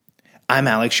I'm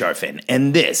Alex Sharfin,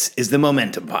 and this is the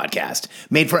Momentum Podcast,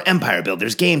 made for empire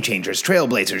builders, game changers,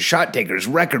 trailblazers, shot takers,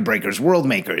 record breakers, world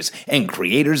makers, and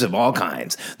creators of all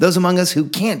kinds. Those among us who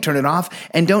can't turn it off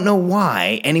and don't know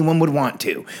why anyone would want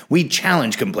to. We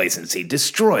challenge complacency,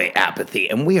 destroy apathy,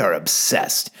 and we are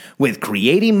obsessed with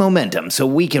creating momentum so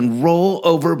we can roll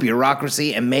over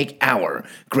bureaucracy and make our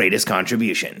greatest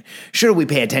contribution. Sure, we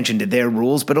pay attention to their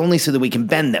rules, but only so that we can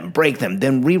bend them, break them,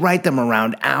 then rewrite them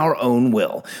around our own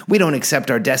will. We don't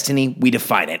accept our destiny, we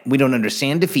define it. We don't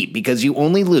understand defeat because you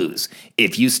only lose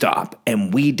if you stop,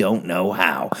 and we don't know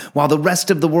how. While the rest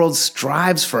of the world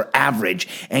strives for average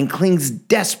and clings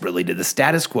desperately to the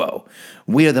status quo,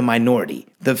 we are the minority,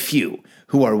 the few,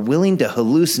 who are willing to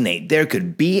hallucinate there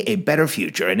could be a better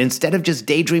future, and instead of just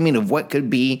daydreaming of what could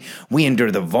be, we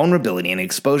endure the vulnerability and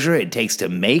exposure it takes to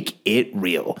make it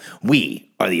real.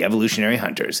 We are the evolutionary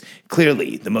hunters,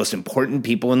 clearly the most important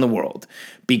people in the world,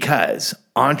 because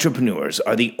entrepreneurs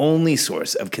are the only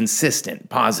source of consistent,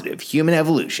 positive human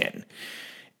evolution,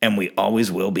 and we always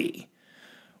will be.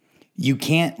 You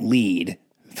can't lead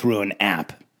through an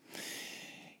app.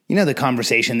 You know the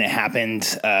conversation that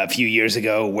happened a few years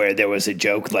ago where there was a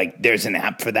joke like there's an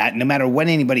app for that? No matter what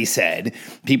anybody said,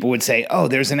 people would say, oh,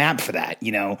 there's an app for that.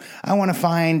 You know, I want to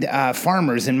find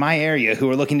farmers in my area who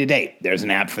are looking to date. There's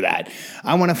an app for that.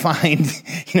 I want to find,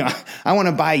 I want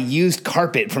to buy used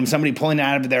carpet from somebody pulling it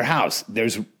out of their house.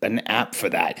 There's an app for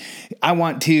that. I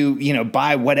want to,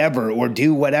 buy whatever or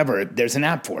do whatever. There's an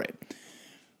app for it.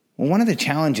 Well, one of the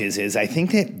challenges is I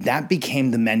think that became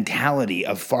the mentality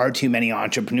of far too many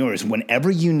entrepreneurs.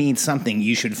 Whenever you need something,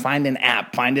 you should find an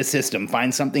app, find a system,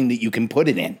 find something that you can put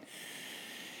it in.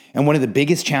 And one of the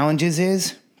biggest challenges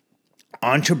is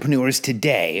entrepreneurs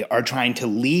today are trying to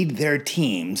lead their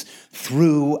teams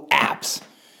through apps.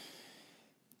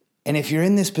 And if you're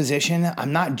in this position,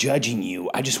 I'm not judging you.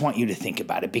 I just want you to think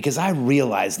about it because I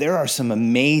realize there are some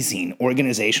amazing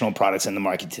organizational products in the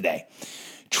market today.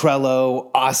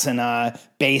 Trello, Asana,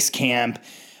 Basecamp,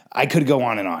 I could go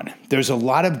on and on. There's a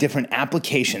lot of different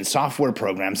applications, software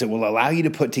programs that will allow you to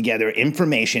put together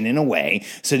information in a way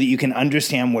so that you can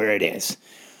understand where it is.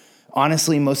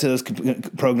 Honestly, most of those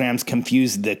programs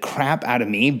confuse the crap out of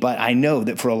me, but I know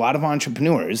that for a lot of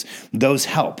entrepreneurs, those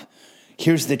help.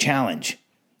 Here's the challenge.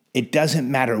 It doesn't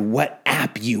matter what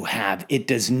app you have. It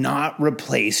does not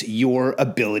replace your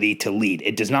ability to lead.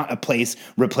 It does not replace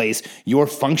your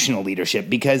functional leadership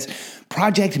because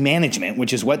project management,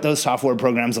 which is what those software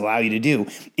programs allow you to do,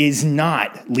 is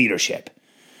not leadership.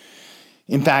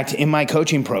 In fact, in my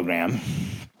coaching program,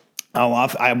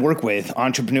 I work with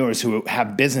entrepreneurs who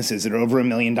have businesses that are over $1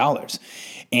 million.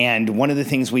 And one of the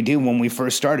things we do when we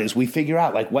first start is we figure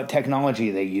out what technology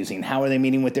are they using? How are they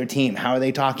meeting with their team? How are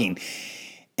they talking?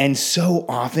 And so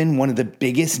often, one of the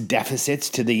biggest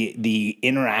deficits to the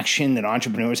interaction that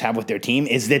entrepreneurs have with their team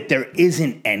is that there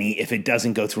isn't any if it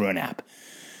doesn't go through an app.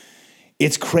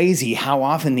 It's crazy how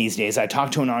often these days I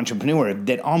talk to an entrepreneur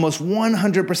that almost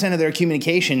 100% of their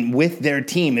communication with their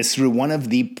team is through one of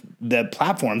the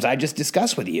platforms I just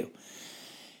discussed with you.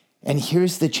 And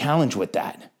here's the challenge with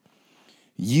that.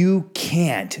 You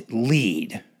can't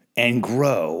lead and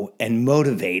grow and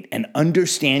motivate and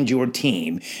understand your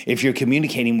team if you're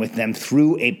communicating with them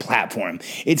through a platform.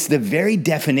 It's the very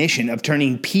definition of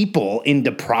turning people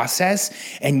into process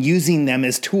and using them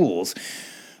as tools,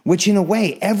 which in a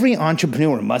way every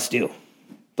entrepreneur must do.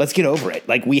 Let's get over it.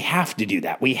 We have to do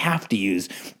that. We have to use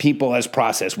people as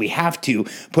process. We have to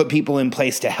put people in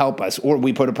place to help us, or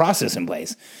we put a process in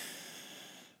place.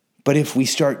 But if we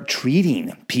start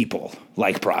treating people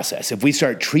like process, if we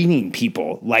start treating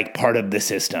people like part of the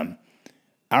system,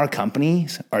 our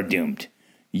companies are doomed.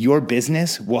 Your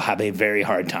business will have a very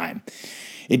hard time.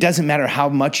 It doesn't matter how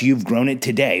much you've grown it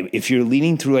today. If you're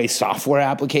leading through a software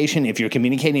application, if you're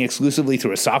communicating exclusively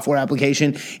through a software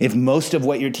application, if most of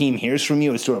what your team hears from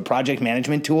you is through a project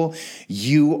management tool,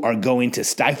 you are going to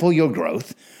stifle your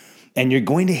growth and you're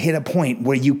going to hit a point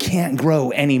where you can't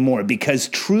grow anymore because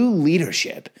true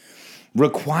leadership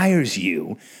requires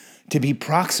you to be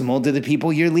proximal to the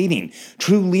people you're leading.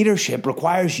 True leadership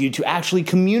requires you to actually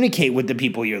communicate with the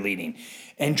people you're leading.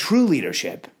 And true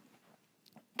leadership,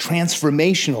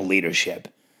 transformational leadership,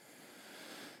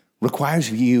 requires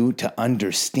you to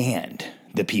understand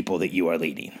the people that you are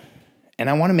leading. And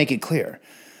I want to make it clear.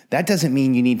 That doesn't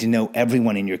mean you need to know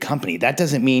everyone in your company. That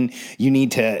doesn't mean you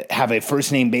need to have a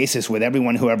first name basis with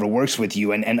everyone who ever works with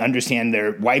you and understand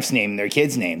their wife's name, their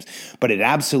kids' names. But it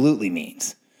absolutely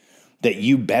means that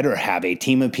you better have a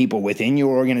team of people within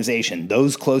your organization,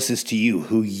 those closest to you,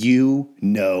 who you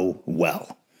know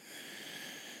well.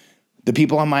 The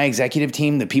people on my executive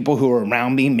team, the people who are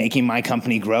around me making my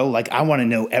company grow, like I want to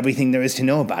know everything there is to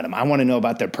know about them. I want to know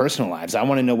about their personal lives. I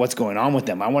want to know what's going on with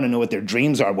them. I want to know what their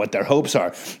dreams are, what their hopes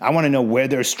are. I want to know where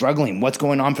they're struggling, what's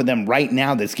going on for them right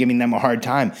now that's giving them a hard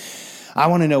time. I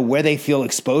want to know where they feel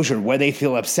exposure, where they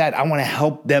feel upset. I want to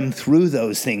help them through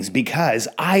those things because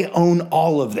I own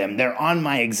all of them. They're on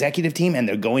my executive team and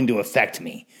they're going to affect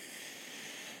me.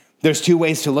 There's two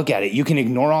ways to look at it. You can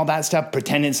ignore all that stuff,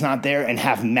 pretend it's not there, and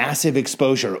have massive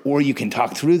exposure, or you can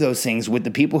talk through those things with the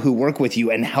people who work with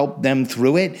you and help them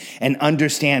through it and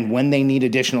understand when they need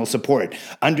additional support.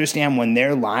 Understand when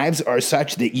their lives are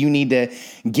such that you need to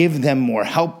give them more,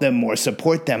 help them more,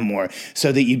 support them more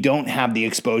so that you don't have the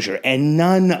exposure. And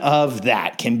none of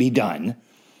that can be done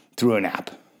through an app.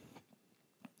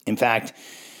 In fact,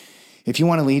 if you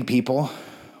want to lead people,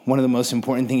 one of the most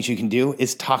important things you can do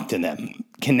is talk to them,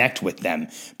 connect with them,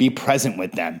 be present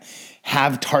with them,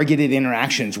 have targeted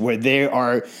interactions where they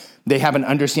have an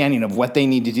understanding of what they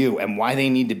need to do and why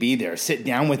they need to be there. Sit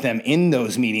down with them in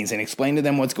those meetings and explain to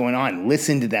them what's going on.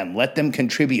 Listen to them. Let them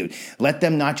contribute. Let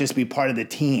them not just be part of the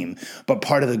team, but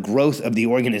part of the growth of the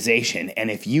organization.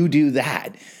 And if you do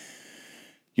that,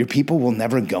 your people will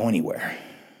never go anywhere.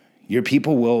 Your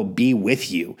people will be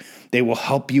with you. They will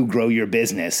help you grow your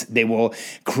business. They will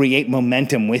create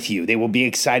momentum with you. They will be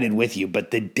excited with you.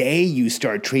 But the day you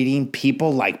start treating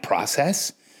people like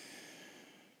process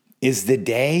is the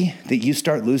day that you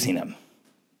start losing them.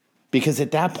 Because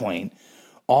at that point,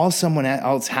 all someone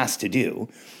else has to do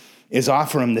is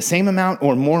offer them the same amount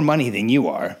or more money than you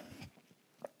are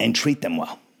and treat them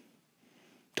well.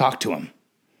 Talk to them.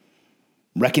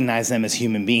 Recognize them as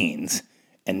human beings,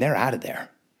 and they're out of there.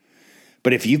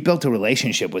 But if you've built a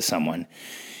relationship with someone,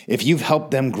 if you've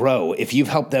helped them grow, if you've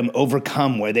helped them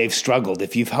overcome where they've struggled,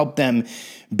 if you've helped them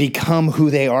become who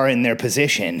they are in their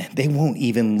position, they won't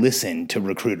even listen to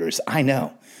recruiters. I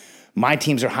know. My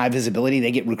teams are high visibility. They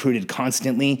get recruited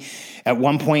constantly. At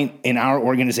one point in our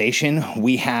organization,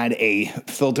 we had a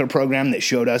filter program that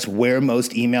showed us where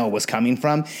most email was coming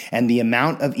from. And the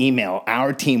amount of email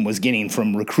our team was getting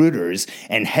from recruiters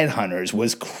and headhunters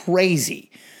was crazy.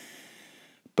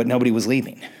 But nobody was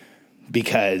leaving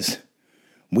because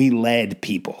we led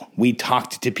people. We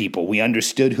talked to people. We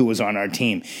understood who was on our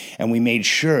team. And we made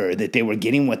sure that they were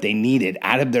getting what they needed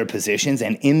out of their positions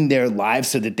and in their lives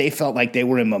so that they felt like they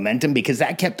were in momentum, because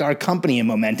that kept our company in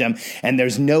momentum. And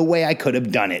there's no way I could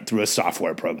have done it through a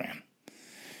software program.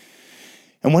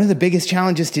 And one of the biggest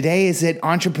challenges today is that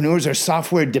entrepreneurs are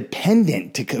software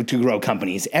dependent to grow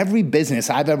companies. Every business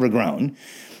I've ever grown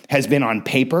has been on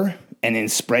paper and in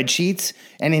spreadsheets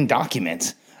and in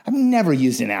documents. I've never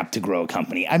used an app to grow a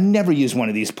company. I've never used one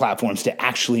of these platforms to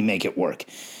actually make it work.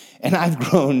 And I've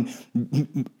grown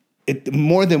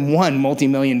more than one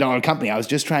multi-million-dollar company. I was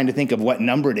just trying to think of what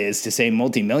number it is to say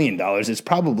multi-million dollars. It's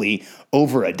probably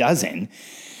over a dozen.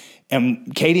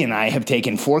 And Katie and I have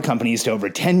taken 4 companies to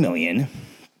over 10 million,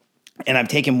 and I've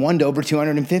taken one to over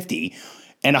 250.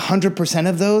 And 100%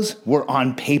 of those were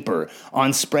on paper, on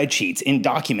spreadsheets, in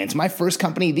documents. My first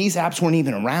company, these apps weren't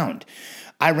even around.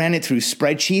 I ran it through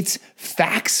spreadsheets,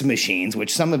 fax machines,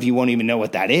 which some of you won't even know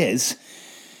what that is,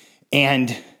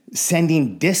 and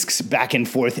sending disks back and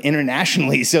forth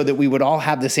internationally so that we would all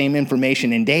have the same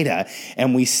information and data.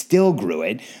 And we still grew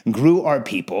it, grew our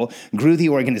people, grew the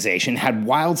organization, had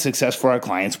wild success for our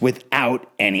clients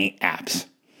without any apps.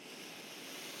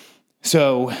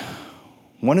 So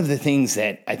one of the things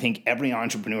that I think every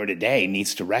entrepreneur today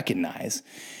needs to recognize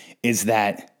is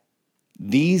that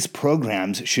these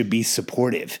programs should be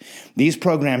supportive. These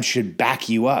programs should back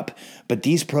you up, but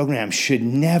these programs should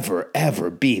never, ever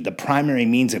be the primary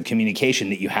means of communication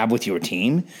that you have with your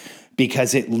team,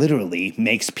 because it literally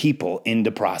makes people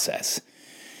into process.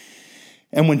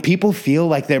 And when people feel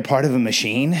like they're part of a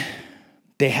machine,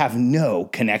 they have no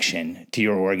connection to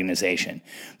your organization.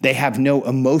 They have no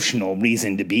emotional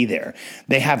reason to be there.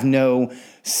 They have no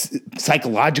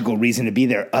psychological reason to be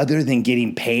there other than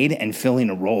getting paid and filling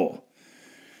a role.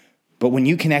 But when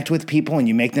you connect with people and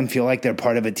you make them feel like they're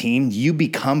part of a team, you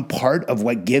become part of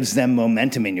what gives them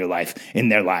momentum in your life, in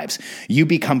their lives. You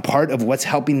become part of what's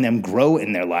helping them grow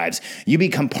in their lives. You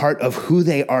become part of who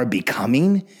they are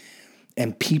becoming,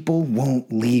 and people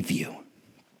won't leave you.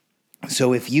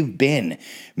 So if you've been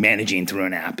managing through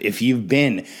an app, if you've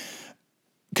been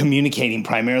communicating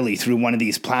primarily through one of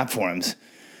these platforms,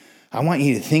 I want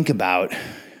you to think about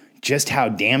just how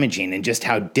damaging and just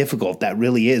how difficult that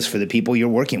really is for the people you're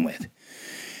working with.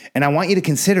 And I want you to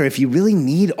consider if you really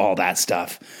need all that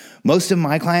stuff. Most of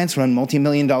my clients run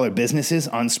multi-million-dollar businesses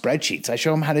on spreadsheets. I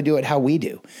show them how to do it how we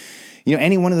do.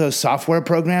 Any one of those software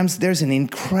programs, there's an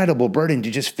incredible burden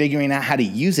to just figuring out how to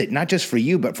use it, not just for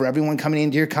you, but for everyone coming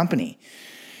into your company.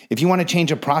 If you want to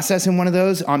change a process in one of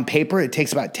those, on paper, it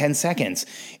takes about 10 seconds.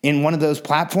 In one of those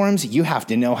platforms, you have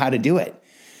to know how to do it.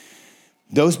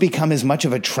 Those become as much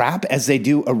of a trap as they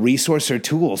do a resource or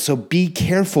tool. So be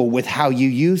careful with how you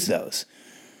use those,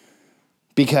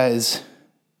 because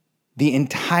the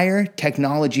entire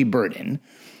technology burden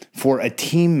for a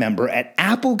team member at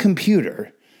Apple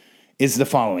Computer is the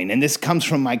following. And this comes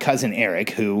from my cousin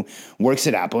Eric, who works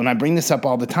at Apple. And I bring this up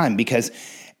all the time because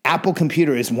Apple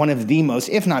Computer is one of the most,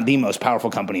 if not the most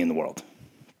powerful company in the world.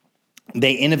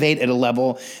 They innovate at a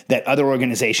level that other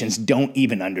organizations don't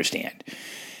even understand.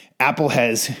 Apple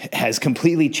has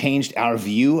completely changed our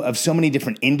view of so many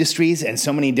different industries and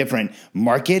so many different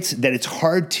markets that it's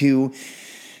hard to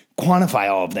quantify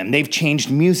all of them. They've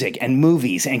changed music and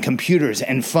movies and computers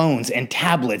and phones and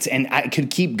tablets, and I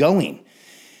could keep going.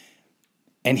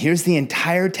 And here's the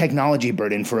entire technology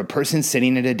burden for a person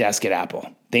sitting at a desk at Apple.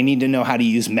 They need to know how to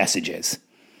use messages.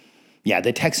 Yeah,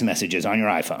 the text messages on your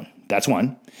iPhone. That's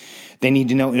one. They need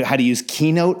to know how to use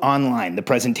Keynote Online, the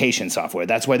presentation software.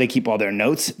 That's where they keep all their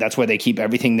notes. That's where they keep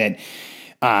everything that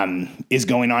is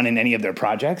going on in any of their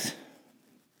projects.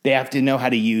 They have to know how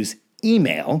to use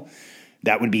email.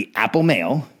 That would be Apple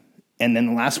Mail. And then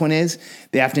the last one is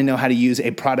they have to know how to use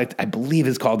a product I believe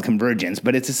is called Convergence,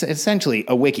 but it's essentially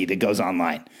a wiki that goes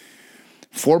online.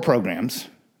 4 programs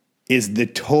is the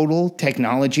total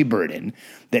technology burden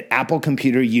that Apple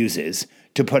Computer uses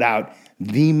to put out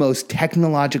the most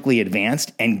technologically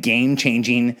advanced and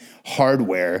game-changing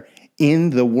hardware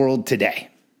in the world today.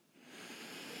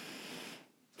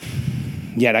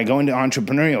 Yet I go into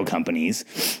entrepreneurial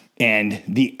companies, and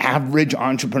the average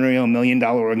entrepreneurial $1 million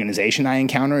organization I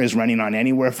encounter is running on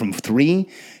anywhere from 3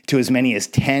 to as many as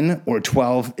 10 or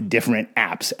 12 different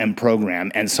apps and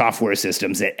program and software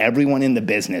systems that everyone in the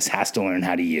business has to learn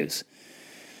how to use.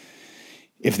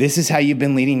 If this is how you've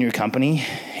been leading your company,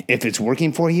 if it's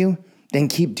working for you, then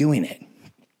keep doing it.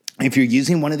 If you're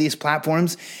using one of these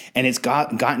platforms and it's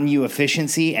gotten you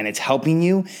efficiency and it's helping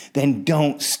you, then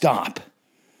don't stop.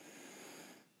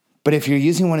 But if you're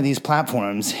using one of these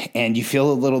platforms and you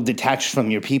feel a little detached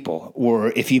from your people,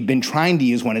 or if you've been trying to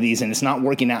use one of these and it's not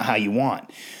working out how you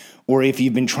want, or if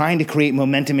you've been trying to create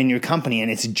momentum in your company and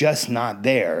it's just not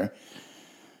there,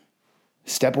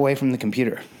 step away from the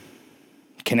computer.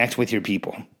 Connect with your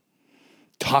people.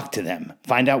 Talk to them.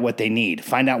 Find out what they need.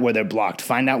 Find out where they're blocked.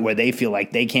 Find out where they feel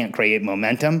like they can't create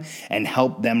momentum and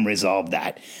help them resolve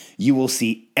that. You will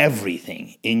see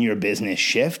everything in your business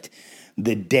shift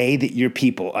the day that your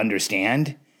people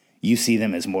understand you see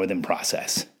them as more than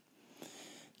process.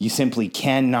 You simply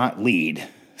cannot lead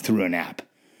through an app.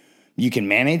 You can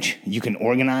manage, you can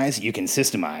organize, you can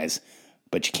systemize,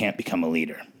 but you can't become a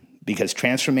leader, because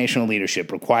transformational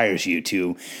leadership requires you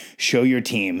to show your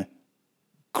team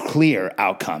clear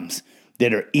outcomes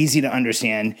that are easy to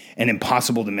understand and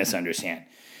impossible to misunderstand.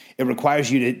 It requires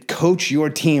you to coach your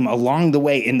team along the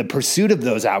way in the pursuit of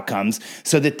those outcomes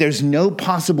so that there's no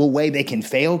possible way they can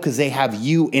fail because they have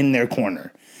you in their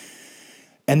corner.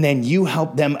 And then you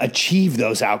help them achieve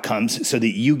those outcomes so that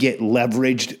you get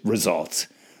leveraged results.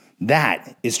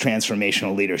 That is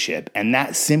transformational leadership, and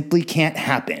that simply can't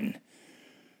happen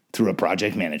through a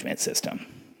project management system.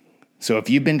 So if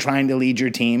you've been trying to lead your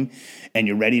team and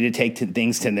you're ready to take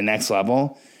things to the next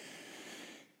level,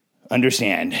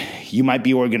 understand you might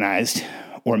be organized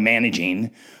or managing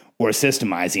or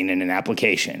systemizing in an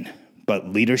application, but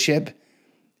leadership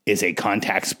is a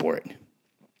contact sport.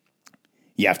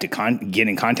 You have to get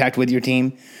in contact with your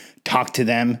team, talk to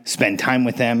them, spend time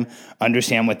with them,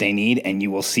 understand what they need, and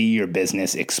you will see your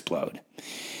business explode.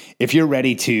 If you're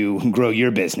ready to grow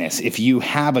your business, if you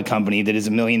have a company that is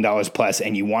 $1 million plus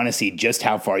and you want to see just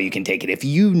how far you can take it, if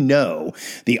you know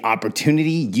the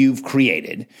opportunity you've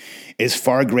created is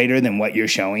far greater than what you're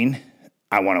showing,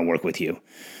 I want to work with you.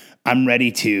 I'm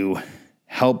ready to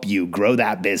help you grow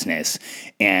that business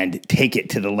and take it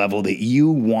to the level that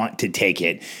you want to take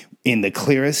it in the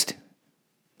clearest,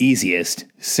 easiest,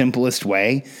 simplest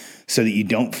way, so that you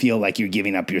don't feel like you're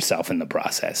giving up yourself in the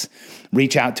process.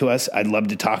 Reach out to us. I'd love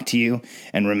to talk to you.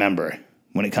 And remember,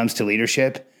 when it comes to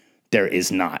leadership, there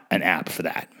is not an app for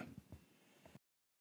that.